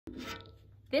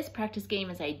This practice game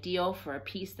is ideal for a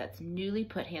piece that's newly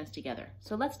put hands together.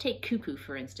 So let's take Cuckoo,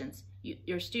 for instance.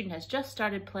 Your student has just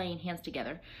started playing hands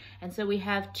together, and so we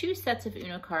have 2 sets of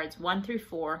Uno cards, 1 through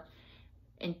 4,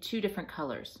 in 2 different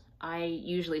colors. I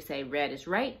usually say red is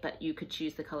right, but you could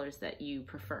choose the colors that you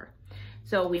prefer.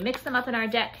 So we mix them up in our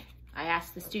deck. I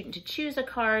ask the student to choose a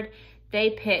card.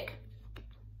 They pick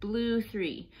blue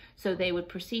 3. So they would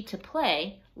proceed to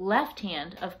play left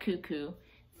hand of Cuckoo,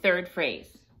 3rd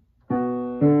phrase.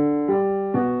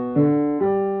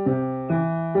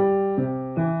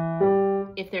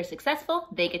 If they're successful,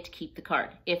 they get to keep the card.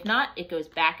 If not, it goes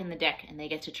back in the deck and they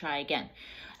get to try again.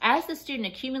 As the student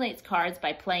accumulates cards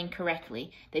by playing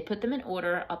correctly, they put them in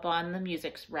order up on the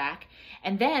music rack,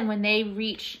 and then when they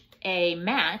reach a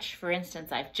match, for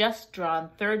instance, I've just drawn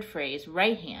 3rd phrase,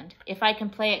 right hand, if I can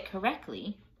play it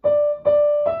correctly,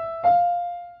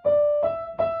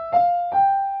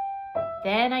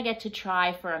 then I get to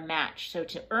try for a match. So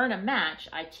to earn a match,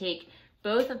 I take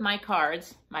both of my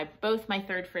cards, both my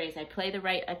 3rd phrase, I play the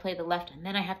right, I play the left, and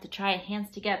then I have to try it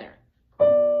hands together.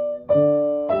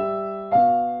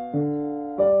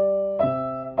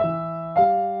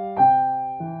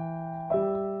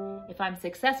 If I'm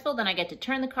successful, then I get to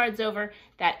turn the cards over.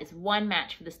 That is 1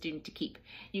 match for the student to keep.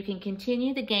 You can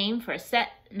continue the game for a set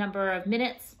number of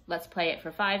minutes. Let's play it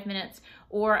for 5 minutes,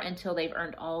 or until they've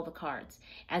earned all the cards.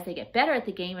 As they get better at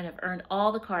the game and have earned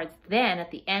all the cards, then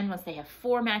at the end, once they have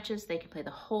 4 matches, they can play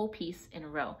the whole piece in a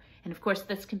row. And of course,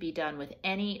 this can be done with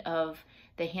any of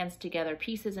the hands together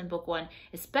pieces in book 1,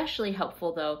 especially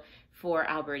helpful though for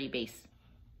Alberti bass.